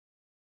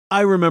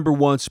I remember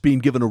once being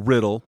given a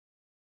riddle.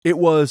 It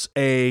was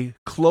a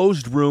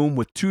closed room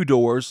with two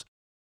doors,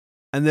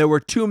 and there were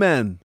two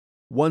men,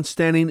 one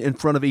standing in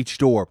front of each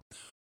door.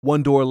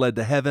 One door led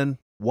to heaven,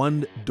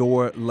 one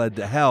door led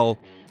to hell.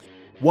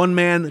 One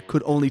man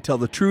could only tell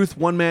the truth,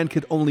 one man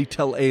could only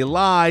tell a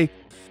lie,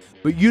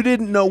 but you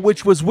didn't know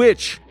which was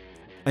which,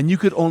 and you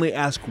could only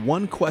ask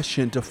one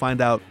question to find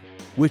out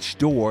which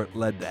door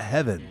led to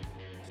heaven.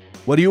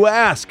 What do you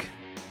ask?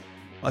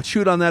 I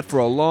chewed on that for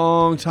a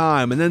long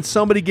time, and then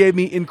somebody gave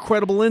me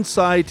incredible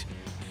insight.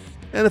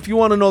 And if you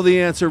want to know the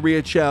answer,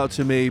 reach out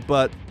to me,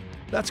 but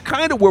that's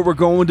kind of where we're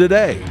going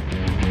today.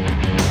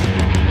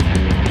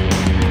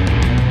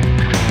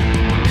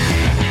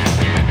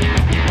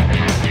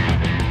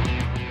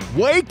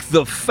 Wake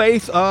the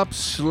faith up,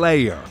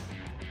 Slayer.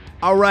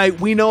 All right,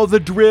 we know the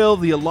drill.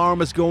 The alarm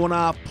is going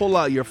off. Pull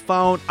out your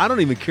phone. I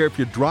don't even care if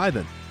you're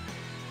driving.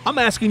 I'm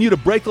asking you to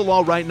break the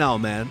law right now,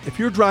 man. If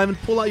you're driving,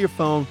 pull out your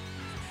phone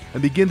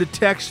and begin to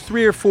text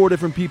 3 or 4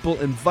 different people.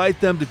 Invite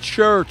them to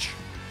church.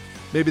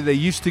 Maybe they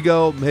used to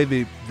go.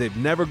 Maybe they've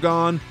never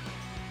gone.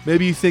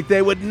 Maybe you think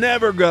they would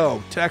never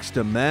go. Text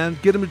them, man.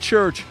 Get them to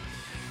church.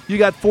 You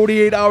got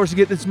 48 hours to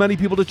get as many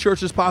people to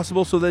church as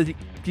possible so that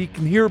you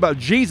can hear about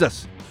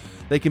Jesus.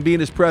 They can be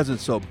in his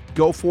presence. So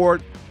go for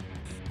it.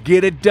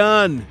 Get it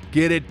done.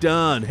 Get it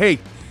done. Hey,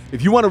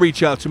 if you want to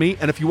reach out to me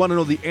and if you want to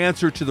know the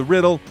answer to the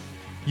riddle,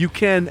 you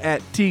can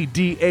at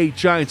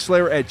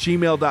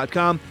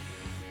TDAgiantslayer@gmail.com.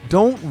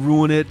 Don't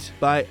ruin it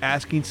by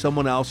asking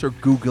someone else or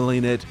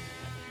Googling it.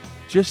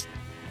 Just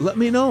let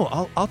me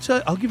know.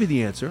 I'll give you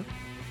the answer.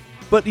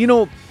 But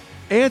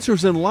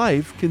answers in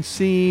life can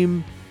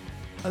seem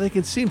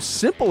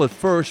simple at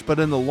first, but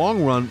in the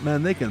long run,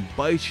 man, they can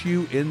bite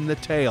you in the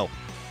tail.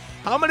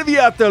 How many of you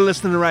out there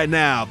listening right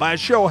now, by a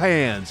show of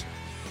hands,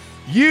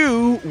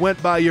 you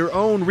went by your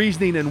own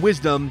reasoning and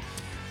wisdom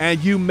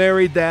and you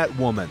married that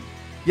woman?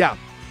 Yeah.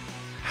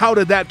 How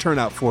did that turn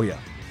out for you?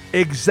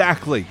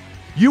 Exactly.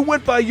 You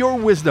went by your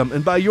wisdom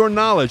and by your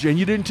knowledge, and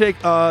you didn't take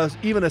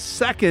even a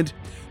second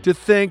to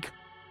think,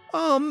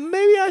 oh,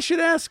 maybe I should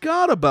ask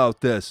God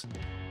about this.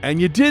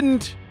 And you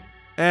didn't.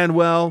 And,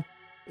 well,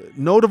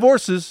 no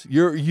divorces.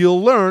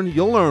 You'll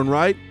learn,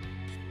 right?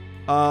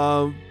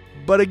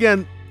 But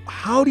again,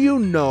 how do you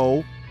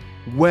know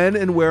when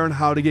and where and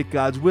how to get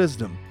God's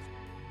wisdom?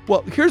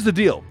 Well, here's the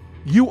deal.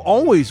 You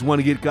always want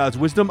to get God's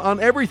wisdom on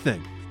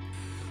everything.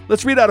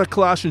 Let's read out of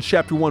Colossians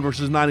chapter 1,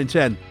 verses 9 and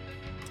 10.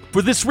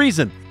 For this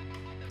reason,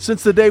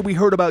 since the day we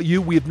heard about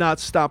you, we have not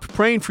stopped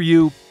praying for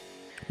you.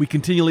 We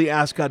continually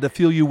ask God to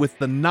fill you with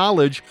the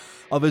knowledge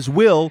of his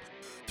will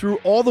through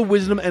all the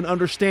wisdom and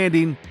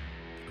understanding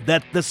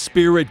that the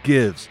Spirit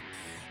gives,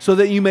 so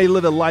that you may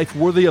live a life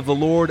worthy of the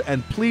Lord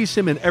and please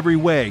him in every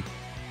way.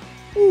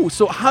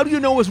 So how do you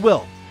know his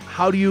will?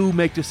 How do you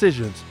make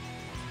decisions?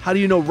 How do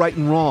you know right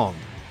and wrong?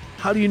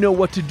 How do you know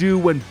what to do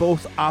when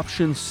both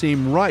options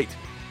seem right?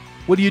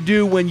 What do you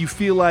do when you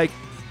feel like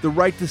the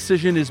right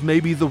decision is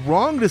maybe the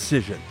wrong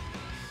decision?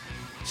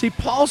 See,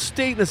 Paul's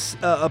stating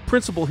a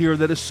principle here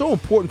that is so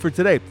important for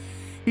today.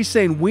 He's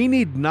saying we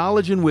need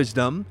knowledge and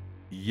wisdom,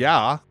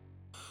 yeah,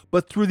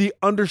 but through the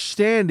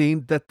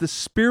understanding that the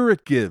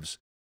Spirit gives.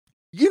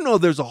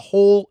 There's a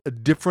whole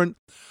different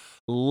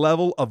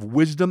level of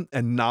wisdom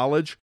and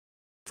knowledge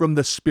from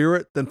the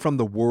Spirit than from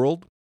the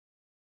world.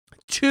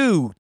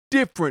 Two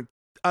different,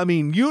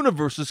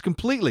 universes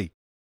completely.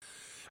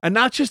 And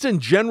not just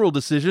in general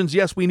decisions.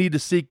 Yes, we need to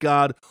seek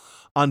God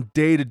on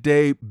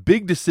day-to-day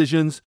big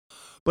decisions,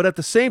 but at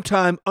the same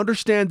time,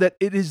 understand that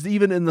it is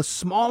even in the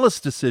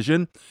smallest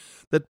decision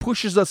that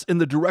pushes us in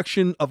the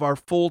direction of our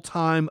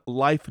full-time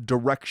life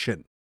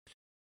direction.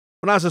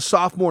 When I was a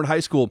sophomore in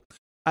high school,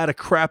 I had a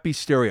crappy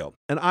stereo,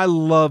 and I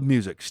love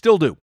music, still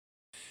do.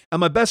 And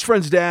my best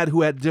friend's dad,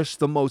 who had just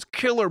the most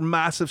killer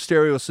massive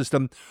stereo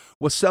system,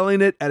 was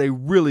selling it at a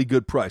really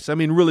good price.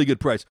 Really good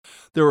price.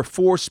 There were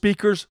 4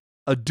 speakers,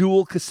 a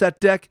dual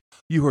cassette deck.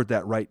 You heard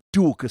that right,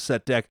 dual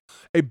cassette deck.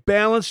 A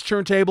balanced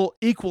turntable,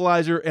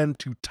 equalizer, and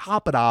to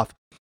top it off,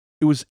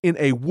 it was in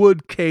a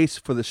wood case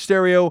for the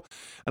stereo,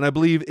 and I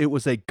believe it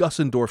was a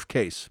Gusendorf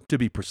case, to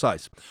be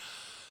precise.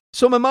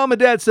 So my mom and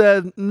dad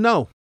said,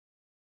 no.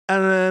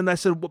 And I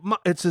said, well,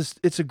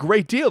 it's a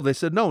great deal. They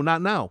said, no,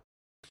 not now.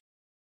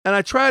 And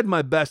I tried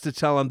my best to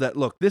tell them that,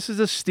 look, this is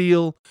a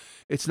steal.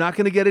 It's not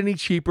going to get any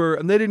cheaper,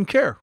 and they didn't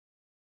care.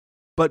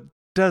 But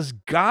does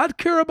God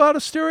care about a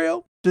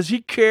stereo? Does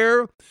he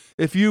care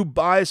if you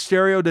buy a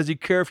stereo? Does he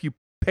care if you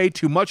pay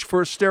too much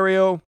for a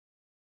stereo?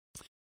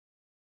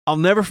 I'll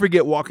never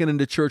forget walking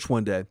into church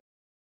one day,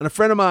 and a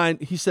friend of mine,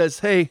 he says,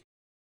 hey,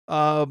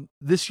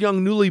 this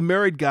young newly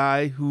married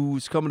guy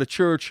who's coming to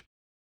church,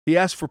 he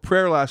asked for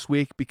prayer last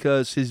week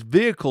because his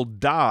vehicle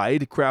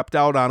died, crapped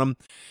out on him,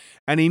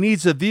 and he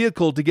needs a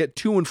vehicle to get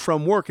to and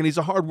from work, and he's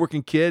a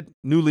hardworking kid,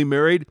 newly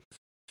married,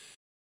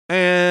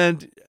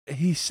 and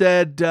he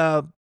said,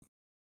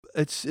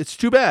 it's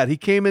too bad. He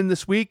came in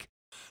this week,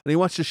 and he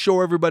wants to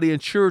show everybody in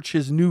church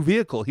his new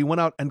vehicle. He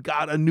went out and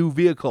got a new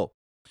vehicle.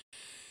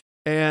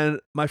 And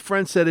my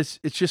friend said, it's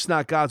just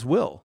not God's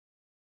will.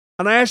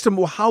 And I asked him,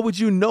 well, how would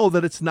you know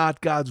that it's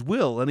not God's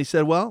will? And he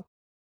said, well,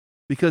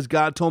 because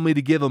God told me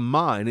to give him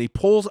mine. And he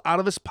pulls out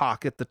of his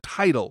pocket the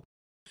title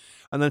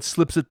and then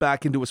slips it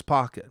back into his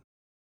pocket.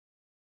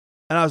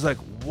 And I was like,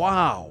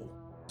 wow.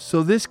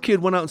 So this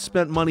kid went out and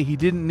spent money he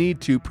didn't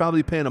need to,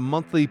 probably paying a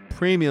monthly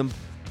premium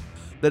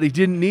that he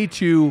didn't need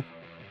to,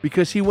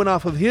 because he went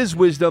off of his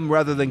wisdom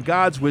rather than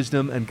God's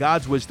wisdom. And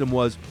God's wisdom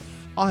was,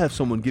 I'll have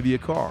someone give you a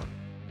car.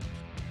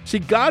 See,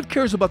 God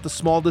cares about the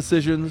small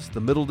decisions, the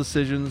middle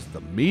decisions,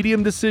 the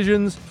medium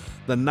decisions,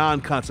 the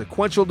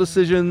non-consequential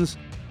decisions,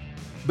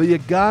 but you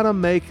gotta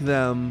make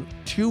them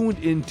tuned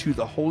into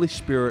the Holy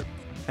Spirit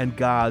and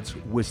God's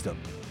wisdom.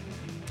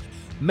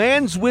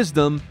 Man's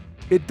wisdom,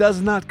 it does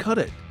not cut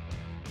it.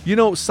 You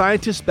know,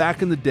 scientists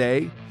back in the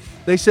day,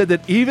 they said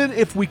that even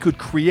if we could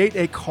create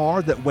a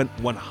car that went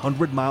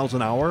 100 miles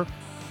an hour,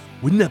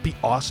 wouldn't that be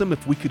awesome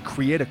if we could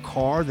create a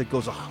car that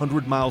goes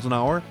 100 miles an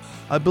hour?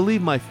 I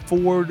believe my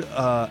Ford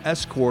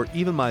Escort,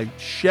 even my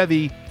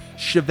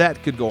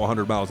Chevette could go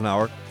 100 miles an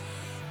hour.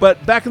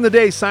 But back in the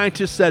day,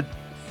 scientists said,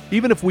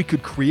 even if we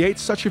could create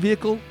such a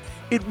vehicle,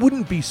 it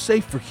wouldn't be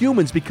safe for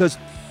humans, because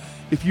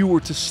if you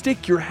were to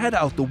stick your head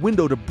out the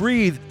window to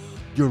breathe,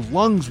 your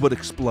lungs would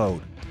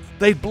explode.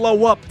 They'd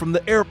blow up from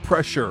the air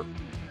pressure.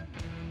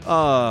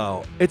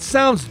 Oh, it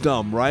sounds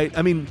dumb, right?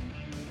 I mean,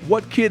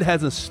 what kid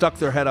hasn't stuck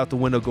their head out the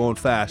window going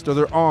fast, or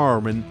their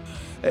arm? And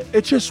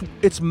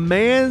it's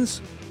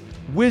man's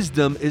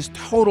wisdom is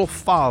total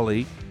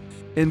folly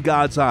in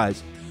God's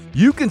eyes.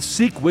 You can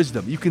seek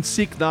wisdom, you can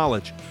seek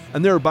knowledge.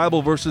 And there are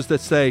Bible verses that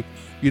say,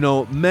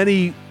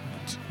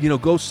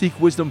 go seek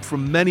wisdom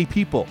from many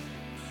people.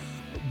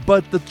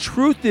 But the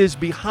truth is,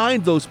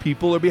 behind those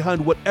people, or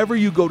behind whatever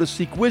you go to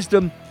seek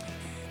wisdom,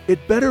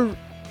 it better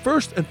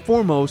first and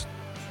foremost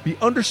be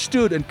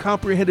understood and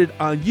comprehended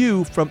on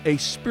you from a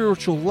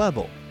spiritual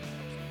level.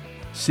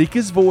 Seek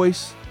his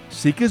voice,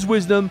 seek his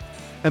wisdom,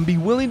 and be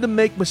willing to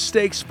make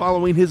mistakes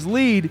following his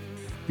lead,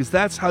 because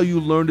that's how you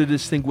learn to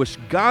distinguish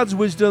God's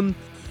wisdom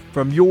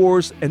from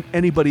yours and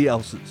anybody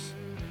else's.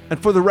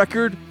 And for the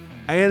record,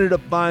 I ended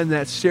up buying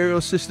that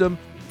stereo system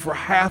for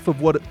half of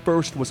what it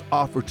first was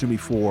offered to me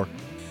for,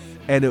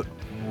 and it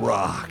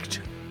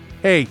rocked.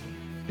 Hey,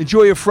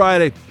 enjoy your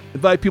Friday.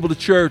 Invite people to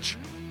church.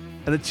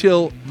 And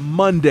until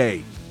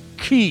Monday,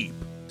 keep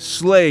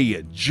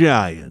slaying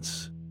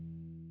giants.